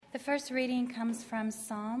The first reading comes from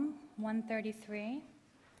Psalm 133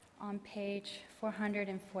 on page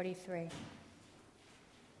 443.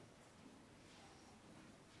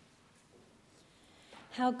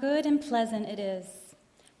 How good and pleasant it is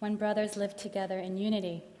when brothers live together in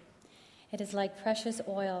unity. It is like precious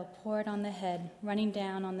oil poured on the head, running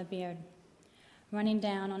down on the beard, running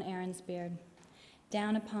down on Aaron's beard,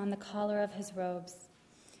 down upon the collar of his robes.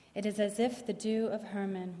 It is as if the dew of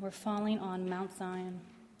Hermon were falling on Mount Zion.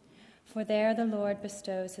 For there the Lord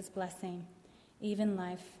bestows his blessing, even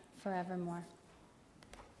life forevermore.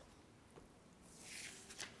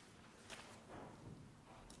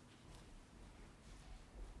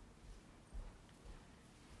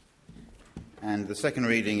 And the second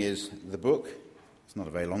reading is the book, it's not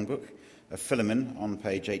a very long book, of Philemon on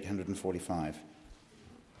page 845.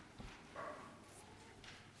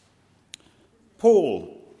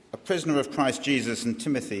 Paul, a prisoner of Christ Jesus, and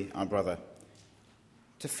Timothy, our brother,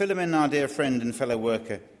 to Philemon, our dear friend and fellow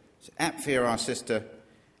worker, to Apphia, our sister,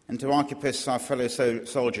 and to Archippus, our fellow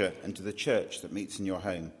soldier, and to the church that meets in your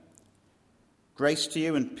home. Grace to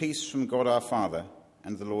you and peace from God our Father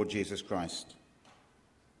and the Lord Jesus Christ.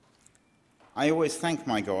 I always thank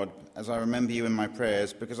my God as I remember you in my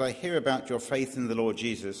prayers, because I hear about your faith in the Lord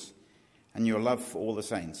Jesus and your love for all the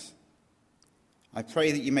saints. I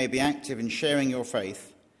pray that you may be active in sharing your faith,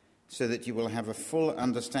 so that you will have a full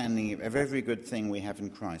understanding of every good thing we have in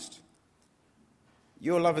Christ.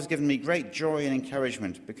 Your love has given me great joy and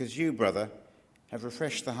encouragement, because you, brother, have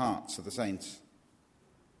refreshed the hearts of the saints.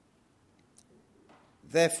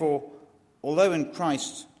 Therefore, although in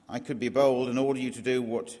Christ I could be bold and order you to do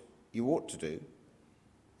what you ought to do,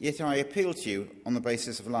 yet I appeal to you on the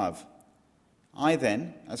basis of love. I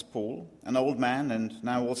then, as Paul, an old man and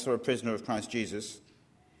now also a prisoner of Christ Jesus,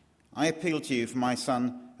 I appeal to you for my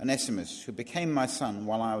son Onesimus, who became my son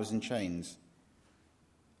while I was in chains.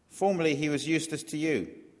 Formerly he was useless to you,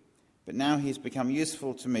 but now he has become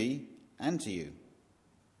useful to me and to you.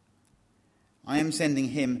 I am sending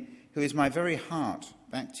him, who is my very heart,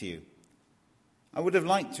 back to you. I would have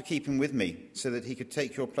liked to keep him with me, so that he could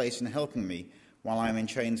take your place in helping me while I am in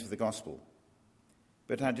chains for the gospel.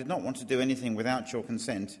 But I did not want to do anything without your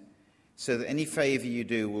consent, so that any favour you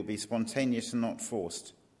do will be spontaneous and not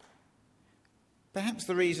forced. Perhaps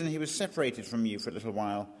the reason he was separated from you for a little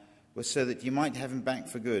while was so that you might have him back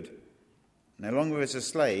for good, no longer as a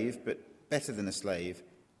slave, but better than a slave,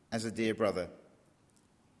 as a dear brother.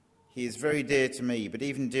 He is very dear to me, but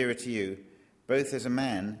even dearer to you, both as a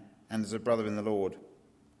man and as a brother in the Lord.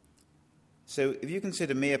 So if you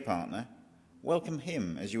consider me a partner, welcome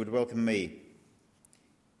him as you would welcome me.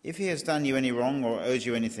 If he has done you any wrong or owes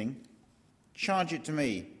you anything, charge it to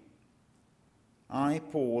me. I,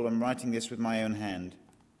 Paul, am writing this with my own hand.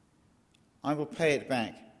 I will pay it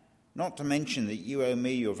back, not to mention that you owe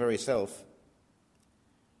me your very self.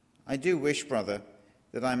 I do wish, brother,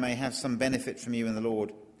 that I may have some benefit from you in the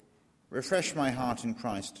Lord. Refresh my heart in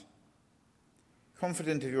Christ.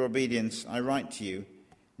 Confident of your obedience, I write to you,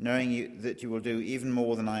 knowing that you will do even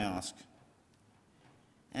more than I ask.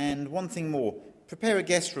 And one thing more, prepare a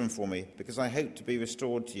guest room for me, because I hope to be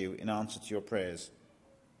restored to you in answer to your prayers.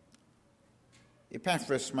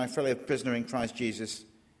 Epaphras, my fellow prisoner in Christ Jesus,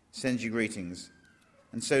 sends you greetings,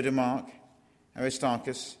 and so do Mark,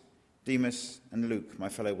 Aristarchus, Demas, and Luke, my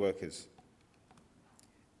fellow workers.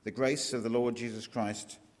 The grace of the Lord Jesus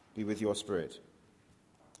Christ be with your spirit.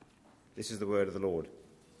 This is the word of the Lord.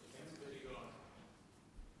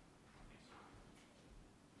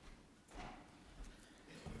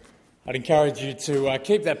 I'd encourage you to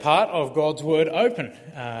keep that part of God's Word open.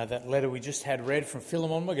 That letter we just had read from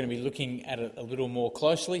Philemon, we're going to be looking at it a little more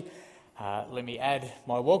closely. Let me add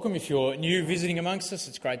my welcome. If you're new visiting amongst us,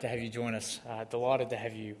 it's great to have you join us. Delighted to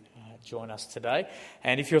have you join us today.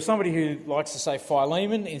 And if you're somebody who likes to say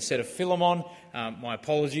Philemon instead of Philemon, my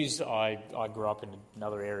apologies. I grew up in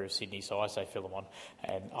another area of Sydney, so I say Philemon.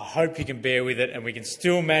 And I hope you can bear with it and we can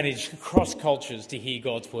still manage cross cultures to hear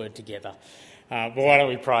God's Word together. But why don't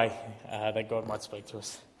we pray that God might speak to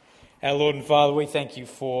us. Our Lord and Father, we thank you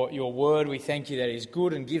for your word. We thank you that it is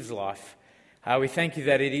good and gives life. We thank you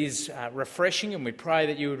that it is refreshing, and we pray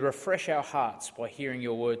that you would refresh our hearts by hearing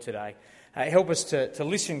your word today. Help us to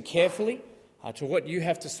listen carefully to what you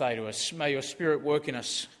have to say to us. May your Spirit work in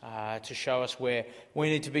us to show us where we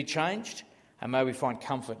need to be changed, and may we find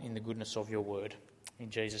comfort in the goodness of your word.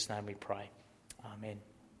 In Jesus' name we pray. Amen.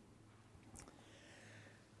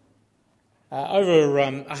 Over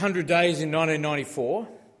 100 days in 1994,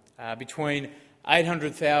 between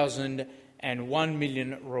 800,000 and 1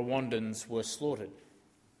 million Rwandans were slaughtered.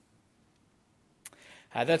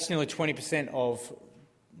 That's nearly 20% of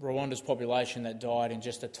Rwanda's population that died in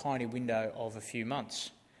just a tiny window of a few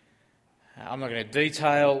months. I'm not going to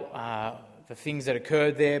detail the things that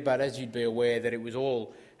occurred there, but as you'd be aware, that it was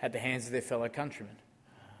all at the hands of their fellow countrymen.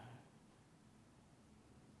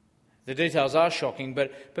 The details are shocking,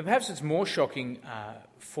 but perhaps it's more shocking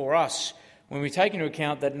for us when we take into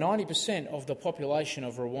account that 90% of the population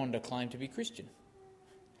of Rwanda claim to be Christian.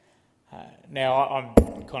 Now,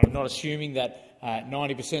 I'm kind of not assuming that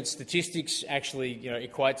 90% statistics actually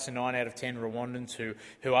equates to 9 out of 10 Rwandans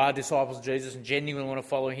who are disciples of Jesus and genuinely want to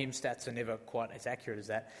follow him. Stats are never quite as accurate as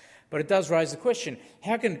that. But it does raise the question,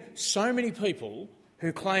 how can so many people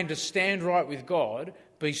who claim to stand right with God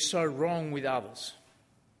be so wrong with others?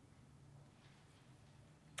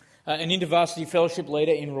 An InterVarsity fellowship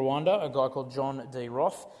leader in Rwanda, a guy called John D.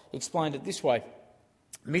 Roth, explained it this way.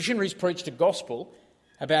 Missionaries preached a gospel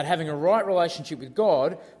about having a right relationship with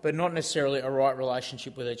God, but not necessarily a right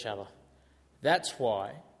relationship with each other. That's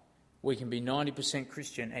why we can be 90%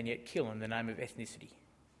 Christian and yet kill in the name of ethnicity.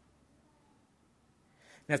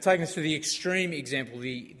 Now, taking us to the extreme example,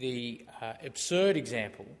 the absurd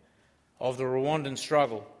example of the Rwandan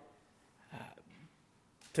struggle,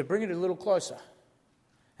 to bring it a little closer.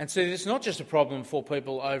 And so it's not just a problem for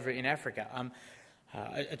people over in Africa.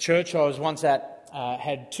 A church I was once at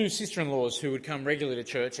had two sister-in-laws who would come regularly to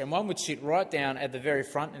church, and one would sit right down at the very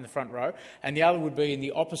front in the front row, and the other would be in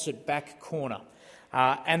the opposite back corner.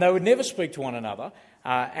 And they would never speak to one another.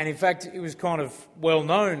 And in fact, it was kind of well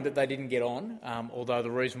known that they didn't get on, although the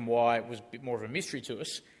reason why was a bit more of a mystery to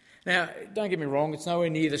us. Now, don't get me wrong, it's nowhere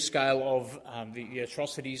near the scale of the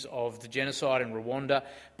atrocities of the genocide in Rwanda,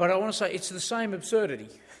 but I want to say it's the same absurdity.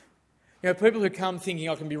 People who come thinking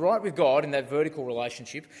I can be right with God in that vertical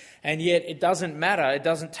relationship, and yet it doesn't matter, it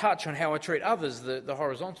doesn't touch on how I treat others, the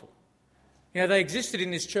horizontal. They existed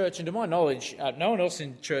in this church, and to my knowledge, no one else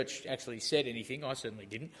in church actually said anything. I certainly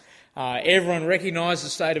didn't. Everyone recognised the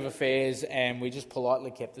state of affairs, and we just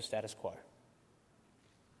politely kept the status quo.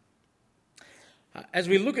 As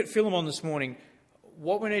we look at Philemon this morning,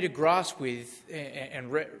 what we need to grasp with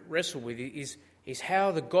and wrestle with is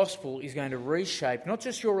how the gospel is going to reshape not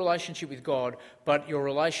just your relationship with God, but your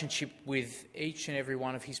relationship with each and every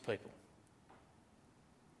one of his people.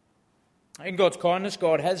 In God's kindness,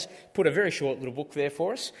 God has put a very short little book there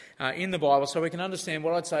for us in the Bible so we can understand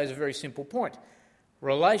what I'd say is a very simple point.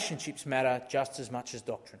 Relationships matter just as much as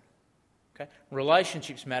doctrine. Okay?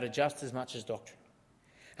 Relationships matter just as much as doctrine.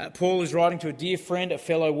 Paul is writing to a dear friend, a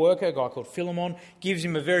fellow worker, a guy called Philemon, gives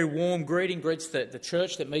him a very warm greeting, greets the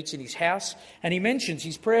church that meets in his house, and he mentions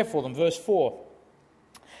his prayer for them. Verse 4,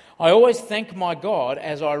 I always thank my God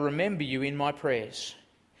as I remember you in my prayers,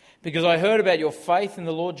 because I heard about your faith in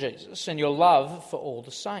the Lord Jesus and your love for all the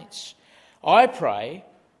saints. I pray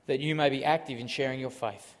that you may be active in sharing your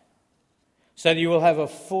faith, so that you will have a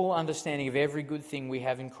full understanding of every good thing we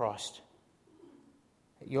have in Christ.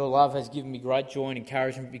 Your love has given me great joy and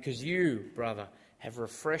encouragement because you, brother, have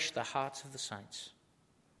refreshed the hearts of the saints.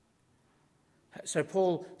 So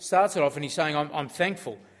Paul starts it off and he's saying, I'm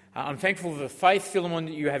thankful. I'm thankful for the faith, Philemon,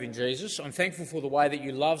 that you have in Jesus. I'm thankful for the way that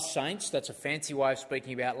you love saints. That's a fancy way of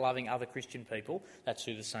speaking about loving other Christian people. That's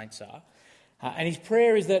who the saints are. And his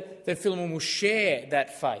prayer is that Philemon will share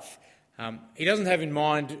that faith. He doesn't have in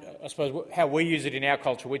mind, I suppose, how we use it in our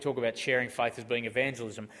culture. We talk about sharing faith as being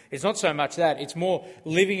evangelism. It's not so much that. It's more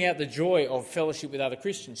living out the joy of fellowship with other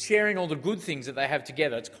Christians, sharing all the good things that they have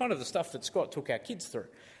together. It's kind of the stuff that Scott took our kids through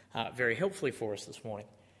very helpfully for us this morning.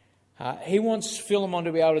 He wants Philemon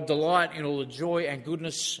to be able to delight in all the joy and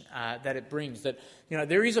goodness that it brings. That,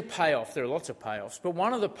 there is a payoff. There are lots of payoffs. But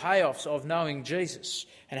one of the payoffs of knowing Jesus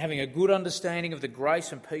and having a good understanding of the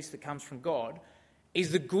grace and peace that comes from God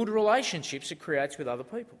is the good relationships it creates with other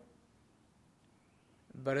people.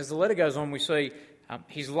 But as the letter goes on, we see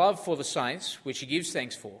his love for the saints, which he gives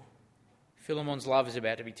thanks for. Philemon's love is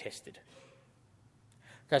about to be tested.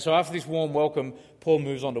 Okay, so after this warm welcome, Paul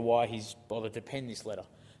moves on to why he's bothered to pen this letter.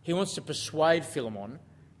 He wants to persuade Philemon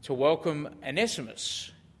to welcome Onesimus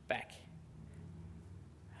back.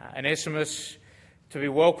 Onesimus to be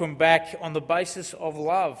welcomed back on the basis of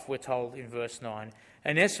love, we're told in verse 9.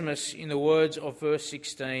 Onesimus, in the words of verse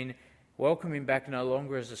 16, welcome him back no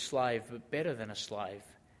longer as a slave, but better than a slave,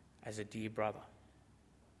 as a dear brother.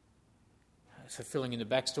 So filling in the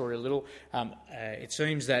backstory a little, it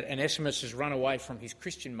seems that Onesimus has run away from his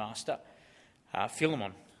Christian master,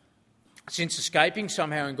 Philemon. Since escaping,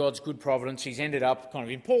 somehow in God's good providence, he's ended up kind of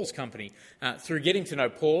in Paul's company. Through getting to know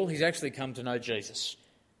Paul, he's actually come to know Jesus.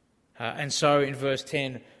 And so in verse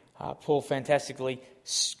 10, Paul fantastically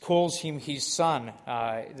calls him his son.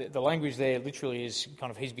 The language there literally is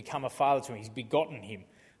kind of he's become a father to him. He's begotten him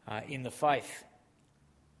in the faith.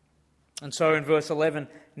 And so in verse 11,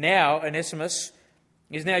 now Onesimus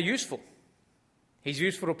is now useful. He's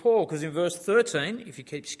useful to Paul because in verse 13, if you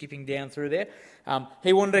keep skipping down through there,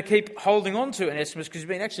 he wanted to keep holding on to Onesimus because he's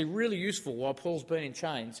been actually really useful while Paul's been in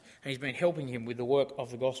chains and he's been helping him with the work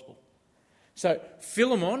of the gospel. So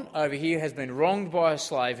Philemon over here has been wronged by a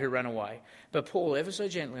slave who ran away, but Paul, ever so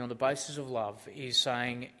gently on the basis of love, is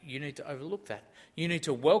saying you need to overlook that. You need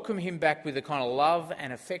to welcome him back with the kind of love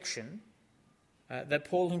and affection that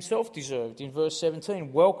Paul himself deserved. In verse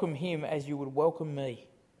 17, welcome him as you would welcome me.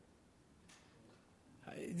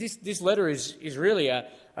 This letter is really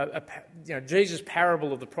Jesus'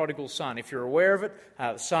 parable of the prodigal son. If you're aware of it,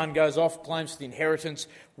 the son goes off, claims the inheritance,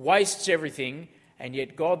 wastes everything, and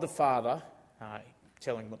yet God the Father,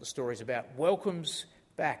 telling what the story's about, welcomes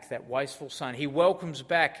back that wasteful son. He welcomes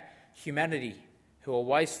back humanity who are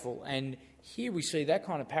wasteful. And here we see that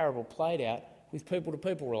kind of parable played out with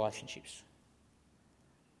people-to-people relationships.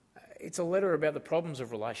 It's a letter about the problems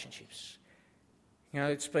of relationships.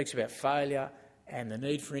 It speaks about failure and the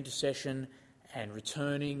need for intercession and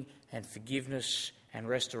returning and forgiveness and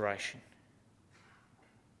restoration.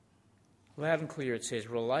 Loud and clear it says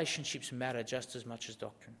relationships matter just as much as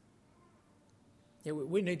doctrine. Yeah,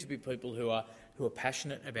 we need to be people who are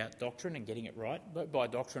passionate about doctrine and getting it right. But by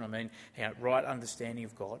doctrine I mean right understanding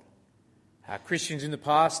of God. Christians in the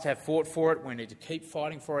past have fought for it. We need to keep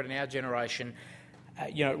fighting for it in our generation.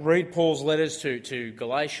 Read Paul's letters to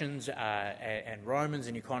Galatians and Romans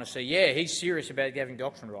and you kind of see, he's serious about having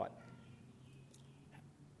doctrine right.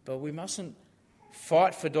 But we mustn't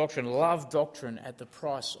fight for doctrine, love doctrine at the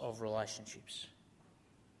price of relationships.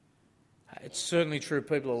 It's certainly true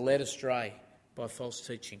people are led astray by false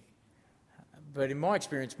teaching. But in my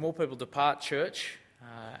experience, more people depart church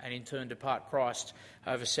and in turn depart Christ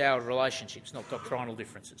over soured relationships, not doctrinal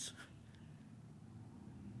differences.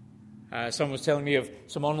 Someone was telling me of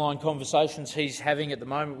some online conversations he's having at the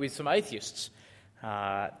moment with some atheists.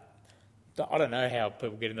 I don't know how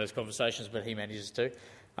people get in those conversations, but he manages to.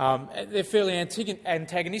 They're fairly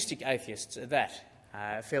antagonistic atheists at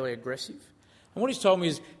that, fairly aggressive. And what he's told me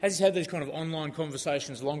is, as he's had these kind of online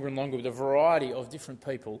conversations longer and longer with a variety of different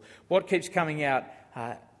people, what keeps coming out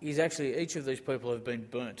is actually each of these people have been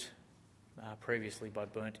burnt previously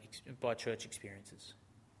by church experiences.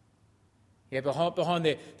 Behind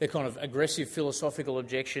their kind of aggressive philosophical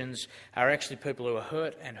objections are actually people who are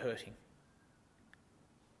hurt and hurting.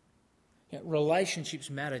 Relationships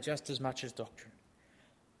matter just as much as doctrine.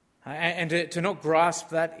 And to not grasp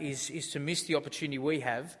that is to miss the opportunity we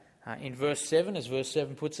have, in verse 7, as verse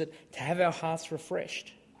 7 puts it, to have our hearts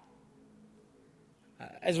refreshed.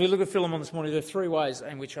 As we look at Philemon this morning, there are three ways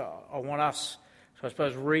in which I want us to, I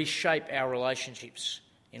suppose, reshape our relationships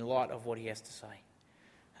in light of what he has to say.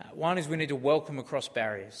 One is we need to welcome across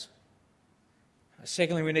barriers.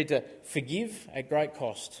 Secondly, we need to forgive at great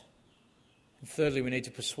cost. And thirdly, we need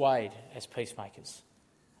to persuade as peacemakers.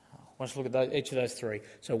 I want us to look at each of those three.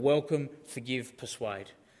 So welcome, forgive, persuade.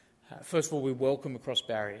 First of all, we welcome across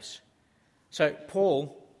barriers. So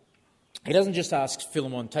Paul, he doesn't just ask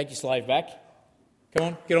Philemon, take your slave back. Come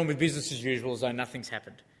on, get on with business as usual as though nothing's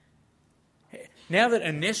happened. Now that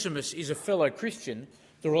Onesimus is a fellow Christian,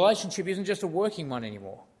 the relationship isn't just a working one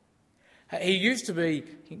anymore. He used to be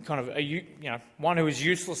kind of one who was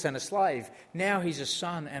useless and a slave. Now he's a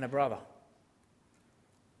son and a brother.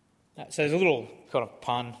 So there's a little kind of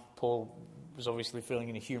pun. Paul was obviously feeling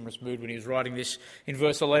in a humorous mood when he was writing this in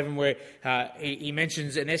verse 11 where he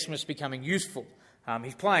mentions Onesimus becoming useful.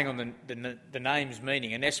 He's playing on the name's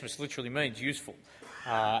meaning. Onesimus literally means useful.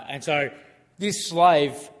 And so this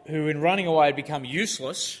slave who in running away had become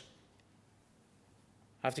useless,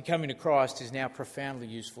 after coming to Christ, is now profoundly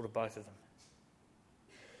useful to both of them.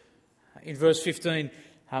 In verse 15,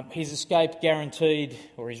 his escape guaranteed,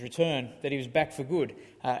 or his return, that he was back for good.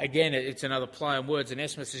 Again, it's another play on words.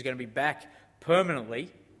 Onesimus is going to be back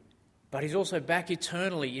permanently, but he's also back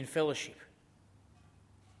eternally in fellowship.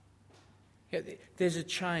 There's a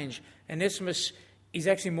change. Onesimus is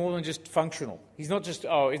actually more than just functional. He's not just,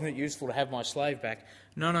 isn't it useful to have my slave back?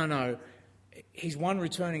 No. He's one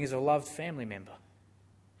returning as a loved family member.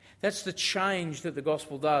 That's the change that the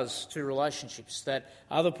gospel does to relationships, that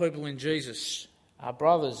other people in Jesus are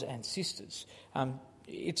brothers and sisters.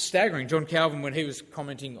 It's staggering. John Calvin, when he was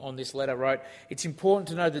commenting on this letter, wrote, "It's important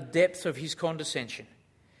to know the depth of his condescension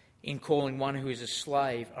in calling one who is a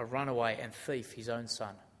slave, a runaway and thief, his own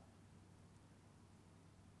son."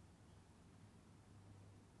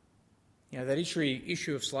 That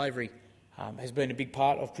issue of slavery has been a big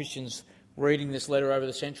part of Christians reading this letter over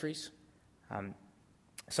the centuries.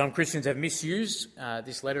 Some Christians have misused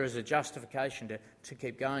this letter as a justification to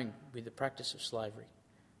keep going with the practice of slavery.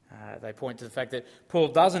 They point to the fact that Paul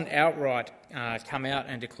doesn't outright come out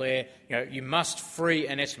and declare, you must free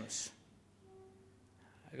Onesimus.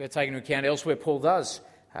 You've got to take into account elsewhere Paul does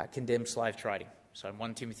condemn slave trading. So in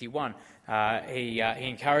 1 Timothy 1, he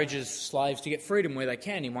encourages slaves to get freedom where they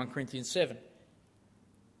can in 1 Corinthians 7.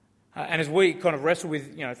 And as we kind of wrestle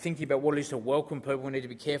with, thinking about what it is to welcome people, we need to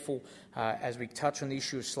be careful as we touch on the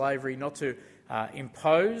issue of slavery, not to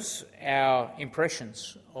impose our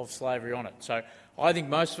impressions of slavery on it. So I think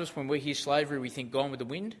most of us, when we hear slavery, we think Gone with the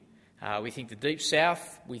Wind. We think the Deep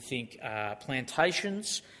South. We think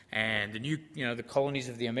plantations and the colonies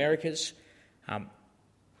of the Americas. And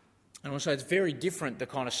also, it's very different, the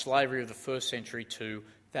kind of slavery of the first century to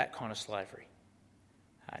that kind of slavery.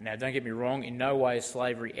 Now, don't get me wrong, in no way is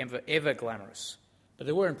slavery ever glamorous, but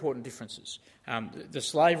there were important differences. The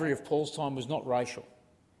slavery of Paul's time was not racial,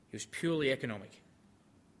 it was purely economic.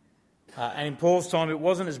 And in Paul's time, it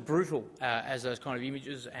wasn't as brutal as those kind of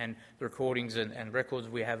images and the recordings and records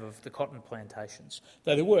we have of the cotton plantations,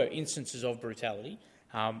 though there were instances of brutality.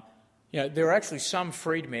 There were actually some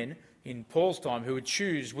freedmen in Paul's time who would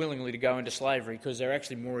choose willingly to go into slavery because there are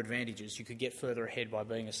actually more advantages. You could get further ahead by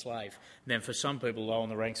being a slave than for some people low on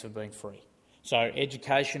the ranks of being free. So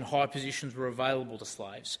education, high positions were available to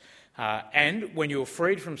slaves. And when you were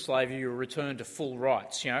freed from slavery, you were returned to full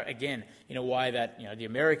rights, again, in a way that, the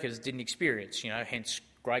Americas didn't experience, hence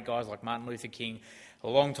great guys like Martin Luther King, a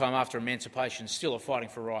long time after emancipation, still are fighting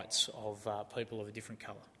for rights of people of a different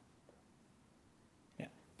colour.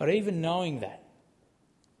 But even knowing that,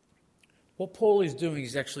 what Paul is doing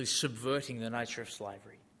is actually subverting the nature of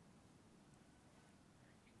slavery.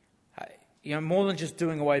 More than just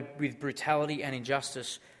doing away with brutality and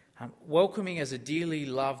injustice, welcoming as a dearly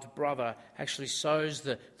loved brother actually sows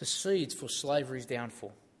the seeds for slavery's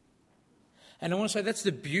downfall. And I want to say that's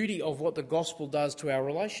the beauty of what the gospel does to our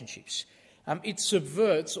relationships. It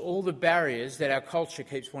subverts all the barriers that our culture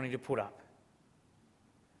keeps wanting to put up.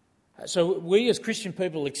 So we as Christian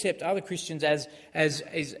people accept other Christians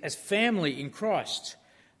as family in Christ,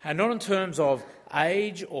 and not in terms of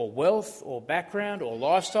age or wealth or background or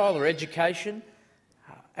lifestyle or education.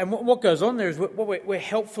 And what goes on there is we're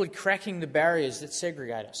helpfully cracking the barriers that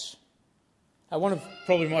segregate us. One of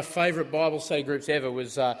probably my favourite Bible study groups ever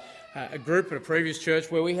was a group at a previous church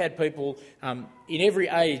where we had people in every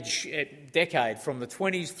age decade, from the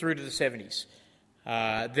 20s through to the 70s.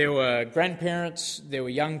 There were grandparents, there were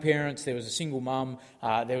young parents, there was a single mum,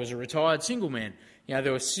 there was a retired single man.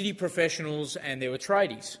 There were city professionals and there were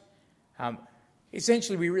tradies.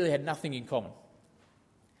 Essentially, we really had nothing in common.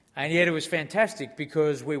 And yet it was fantastic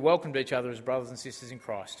because we welcomed each other as brothers and sisters in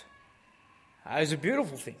Christ. It was a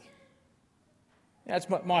beautiful thing. That's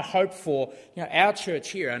my hope for our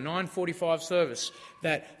church here, our 9:45 service,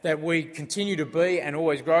 that we continue to be and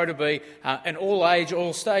always grow to be an all-age,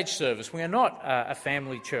 all-stage service. We are not a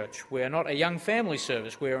family church. We are not a young family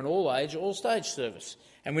service. We are an all-age, all-stage service.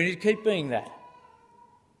 And we need to keep being that.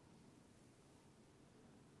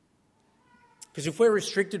 Because if we're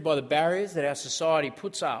restricted by the barriers that our society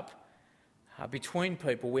puts up between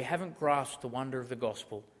people, we haven't grasped the wonder of the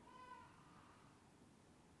gospel.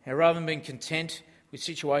 Now, rather than being content with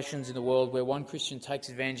situations in the world where one Christian takes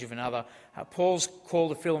advantage of another, Paul's call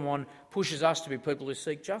to Philemon pushes us to be people who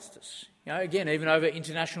seek justice. Again, even over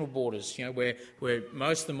international borders, where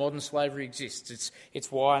most of the modern slavery exists.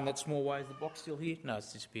 It's why, in that small way, is the box still here? No,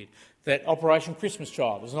 it's disappeared. That Operation Christmas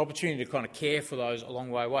Child was an opportunity to kind of care for those a long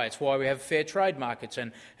way away. It's why we have fair trade markets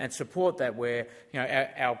and support that, where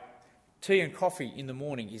our tea and coffee in the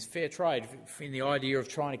morning is fair trade in the idea of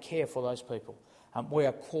trying to care for those people. We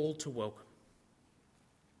are called to welcome.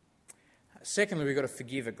 Secondly, we've got to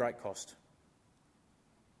forgive at great cost.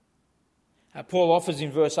 Paul offers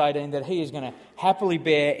in verse 18 that he is going to happily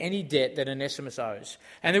bear any debt that Onesimus owes.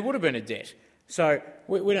 And there would have been a debt. So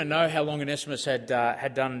we don't know how long Onesimus had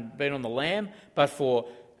been on the lam, but for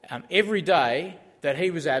every day that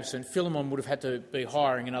he was absent, Philemon would have had to be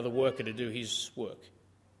hiring another worker to do his work.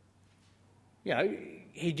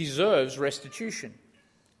 He deserves restitution.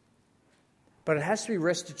 But it has to be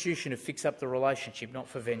restitution to fix up the relationship, not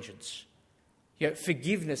for vengeance.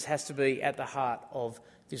 Forgiveness has to be at the heart of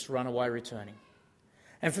this runaway returning.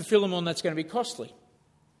 And for Philemon, that's going to be costly.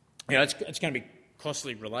 It's going to be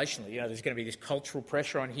costly relationally. There's going to be this cultural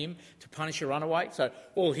pressure on him to punish a runaway. So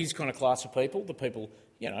all his kind of class of people, the people,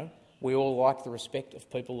 we all like the respect of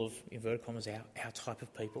people of, inverted commas, our type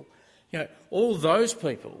of people. All those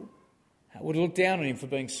people would look down on him for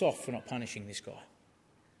being soft, for not punishing this guy.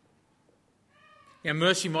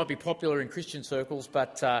 Mercy might be popular in Christian circles,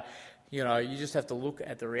 but you just have to look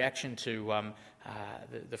at the reaction to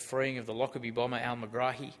the freeing of the Lockerbie bomber Al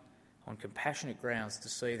Megrahi on compassionate grounds to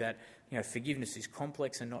see that forgiveness is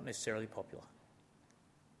complex and not necessarily popular.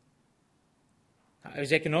 It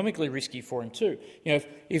was economically risky for him too.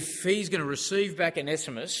 If he's going to receive back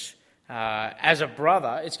Onesimus as a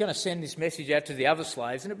brother, it's going to send this message out to the other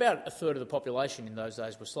slaves, and about a third of the population in those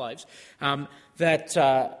days were slaves, that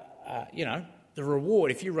the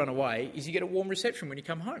reward if you run away is you get a warm reception when you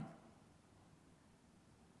come home.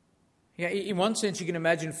 In one sense, you can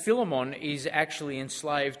imagine Philemon is actually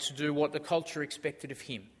enslaved to do what the culture expected of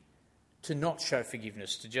him, to not show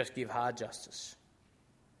forgiveness, to just give hard justice.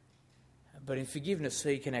 But in forgiveness,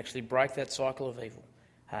 he can actually break that cycle of evil.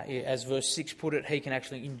 As verse 6 put it, he can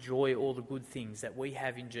actually enjoy all the good things that we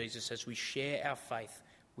have in Jesus as we share our faith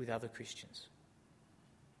with other Christians.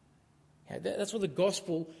 That's what the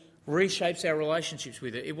gospel reshapes our relationships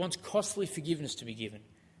with. It wants costly forgiveness to be given.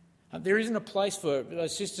 There isn't a place for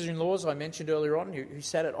those sisters-in-laws I mentioned earlier on who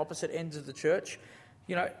sat at opposite ends of the church.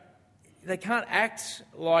 They can't act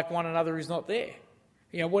like one another is not there.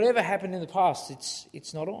 Whatever happened in the past,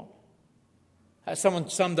 it's not on. Someone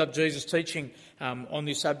summed up Jesus' teaching on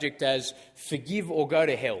this subject as forgive or go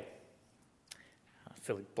to hell. A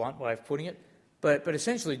fairly blunt way of putting it. But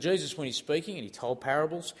essentially Jesus, when he's speaking, and he told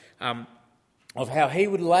parables of how he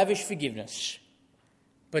would lavish forgiveness.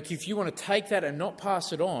 But if you want to take that and not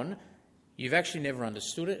pass it on, you've actually never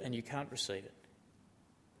understood it and you can't receive it.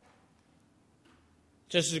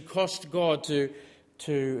 Just as it cost God to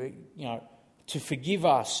forgive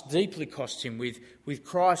us, deeply cost him with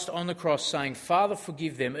Christ on the cross saying, Father,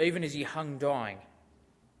 forgive them, even as he hung dying.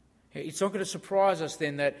 It's not going to surprise us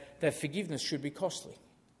then that forgiveness should be costly.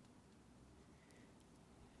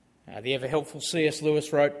 The ever-helpful C.S.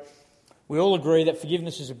 Lewis wrote, we all agree that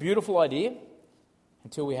forgiveness is a beautiful idea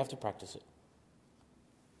until we have to practice it.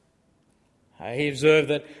 He observed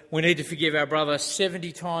that we need to forgive our brother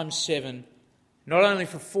 70 times 7, not only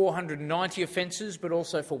for 490 offences, but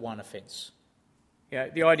also for one offence.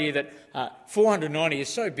 The idea that 490 is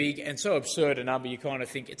so big and so absurd a number, you kind of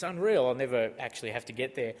think, it's unreal, I'll never actually have to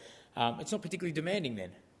get there. It's not particularly demanding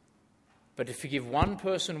then. But to forgive one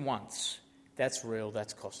person once, that's real,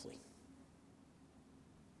 that's costly.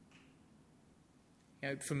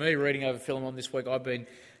 For me, reading over Philemon this week, I've been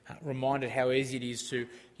reminded how easy it is to,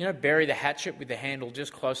 bury the hatchet with the handle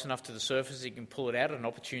just close enough to the surface that you can pull it out at an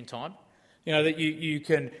opportune time. That you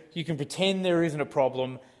can pretend there isn't a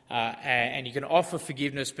problem and you can offer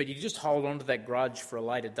forgiveness, but you just hold on to that grudge for a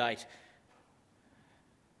later date.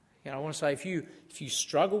 I want to say, if you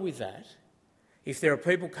struggle with that, if there are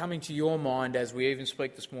people coming to your mind as we even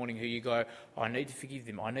speak this morning who you go, I need to forgive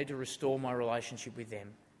them, I need to restore my relationship with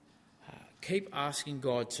them, keep asking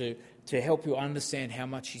God to help you understand how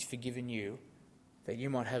much he's forgiven you, that you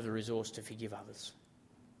might have the resource to forgive others.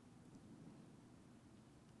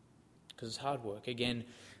 Because it's hard work. Again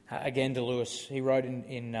to Lewis, he wrote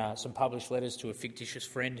in some published letters to a fictitious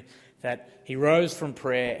friend that he rose from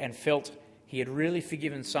prayer and felt he had really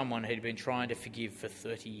forgiven someone he'd been trying to forgive for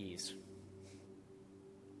 30 years.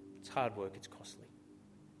 It's hard work, it's costly.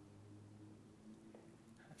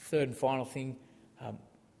 Third and final thing,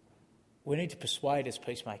 we need to persuade as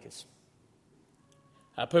peacemakers.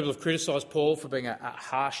 People have criticised Paul for being a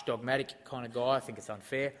harsh, dogmatic kind of guy. I think it's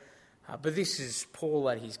unfair. But this is Paul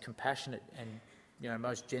at his compassionate and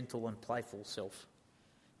most gentle and playful self.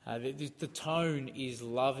 The tone is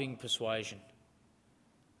loving persuasion.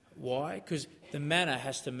 Why? Because the manner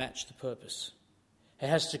has to match the purpose. It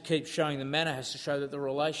has to keep showing, the manner has to show that the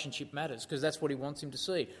relationship matters, because that's what he wants him to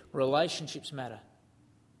see. Relationships matter.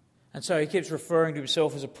 And so he keeps referring to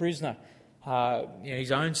himself as a prisoner.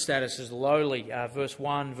 His own status as lowly. Verse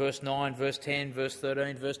 1, verse 9, verse 10, verse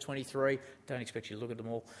 13, verse 23. Don't expect you to look at them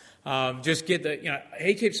all. Just get that,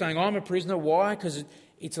 he keeps saying, I'm a prisoner. Why? Because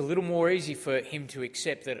it's a little more easy for him to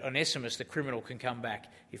accept that Onesimus, the criminal, can come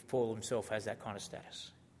back if Paul himself has that kind of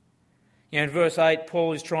status. In verse 8,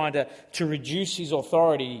 Paul is trying to reduce his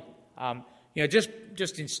authority.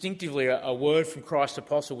 Just instinctively, a word from Christ's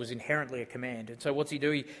apostle was inherently a command. And so what's he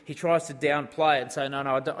do? He tries to downplay it and say, no,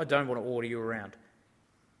 I don't want to order you around.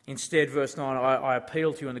 Instead, verse 9, I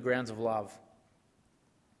appeal to you on the grounds of love.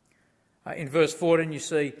 In verse 14, you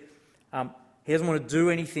see, he doesn't want to do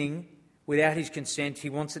anything without his consent. He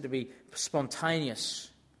wants it to be spontaneous.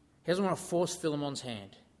 He doesn't want to force Philemon's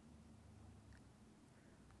hand.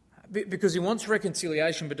 Because he wants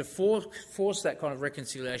reconciliation, but to force that kind of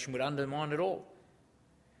reconciliation would undermine it all.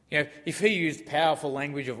 If he used powerful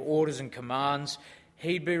language of orders and commands,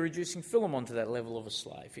 he'd be reducing Philemon to that level of a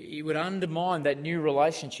slave. It would undermine that new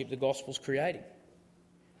relationship the gospel's creating.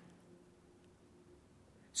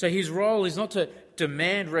 So his role is not to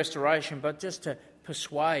demand restoration, but just to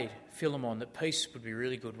persuade Philemon that peace would be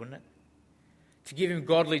really good, wouldn't it? to give him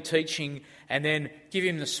godly teaching, and then give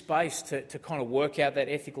him the space to kind of work out that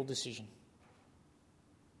ethical decision.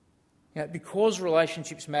 Because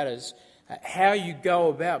relationships matters, how you go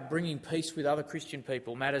about bringing peace with other Christian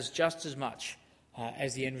people matters just as much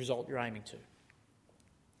as the end result you're aiming to.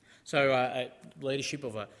 So leadership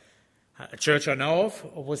of a church I know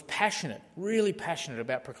of was passionate, really passionate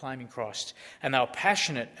about proclaiming Christ. And they were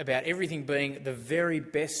passionate about everything being the very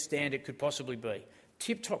best standard it could possibly be.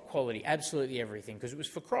 Tip-top quality, absolutely everything, because it was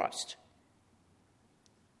for Christ.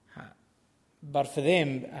 But for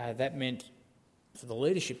them, that meant, for the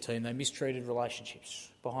leadership team, they mistreated relationships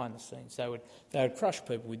behind the scenes. They would crush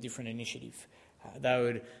people with different initiative. They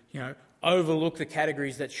would, overlook the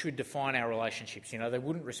categories that should define our relationships. They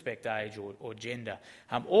wouldn't respect age or gender,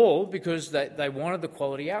 all because they wanted the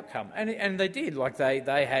quality outcome, and they did. Like they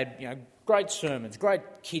had, great sermons, great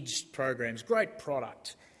kids programs, great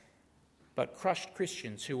product, but crushed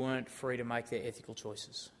Christians who weren't free to make their ethical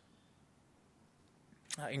choices.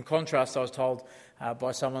 In contrast, I was told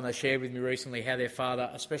by someone they shared with me recently how their father,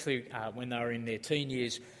 especially when they were in their teen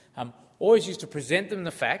years, always used to present them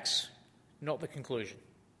the facts, not the conclusion,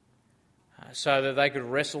 so that they could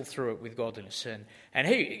wrestle through it with godliness. And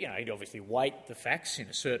he'd obviously weight the facts in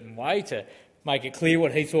a certain way to make it clear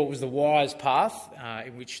what he thought was the wise path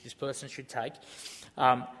in which this person should take.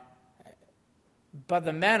 But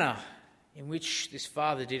the manner in which this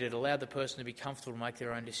father did it allowed the person to be comfortable to make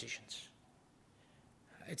their own decisions.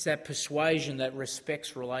 It's that persuasion that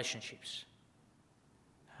respects relationships.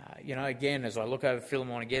 Again, as I look over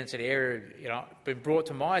Philemon again, it's an area, been brought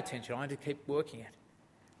to my attention. I need to keep working at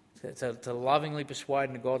it. To lovingly persuade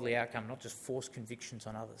in a godly outcome, not just force convictions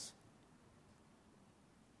on others.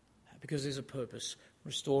 Because there's a purpose,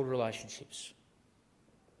 restored relationships.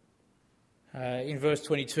 In verse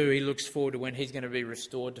 22, he looks forward to when he's going to be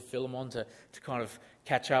restored to Philemon, to kind of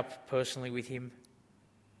catch up personally with him.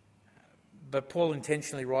 But Paul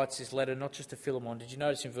intentionally writes this letter not just to Philemon. Did you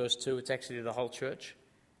notice in verse 2 it's actually to the whole church?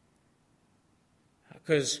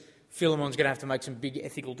 Because Philemon's going to have to make some big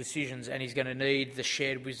ethical decisions, and he's going to need the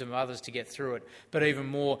shared wisdom of others to get through it. But even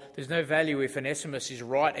more, there's no value if Onesimus is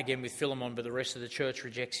right again with Philemon, but the rest of the church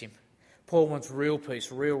rejects him. Paul wants real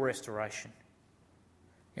peace, real restoration.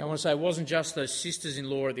 I want to say it wasn't just those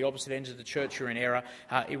sisters-in-law at the opposite ends of the church who were in error.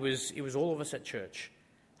 It was all of us at church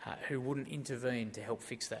who wouldn't intervene to help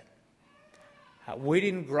fix that. We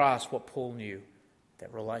didn't grasp what Paul knew,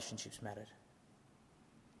 that relationships mattered.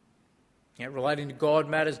 Relating to God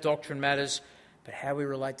matters, doctrine matters, but how we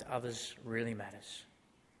relate to others really matters.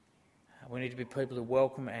 We need to be people who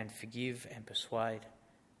welcome and forgive and persuade.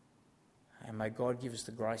 And may God give us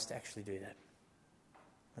the grace to actually do that.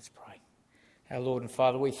 Let's pray. Our Lord and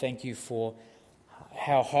Father, we thank you for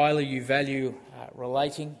how highly you value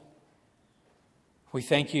relating. We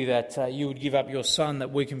thank you that you would give up your Son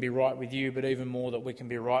that we can be right with you, but even more that we can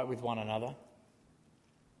be right with one another.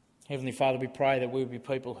 Heavenly Father, we pray that we would be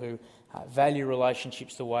people who value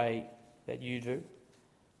relationships the way that you do.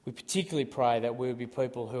 We particularly pray that we would be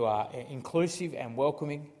people who are inclusive and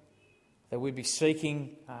welcoming, that we'd be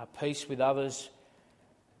seeking peace with others.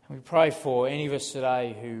 And we pray for any of us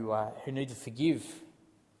today who need to forgive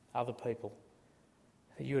other people,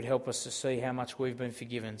 that you would help us to see how much we've been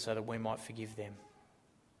forgiven so that we might forgive them.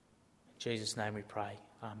 In Jesus' name we pray.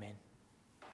 Amen.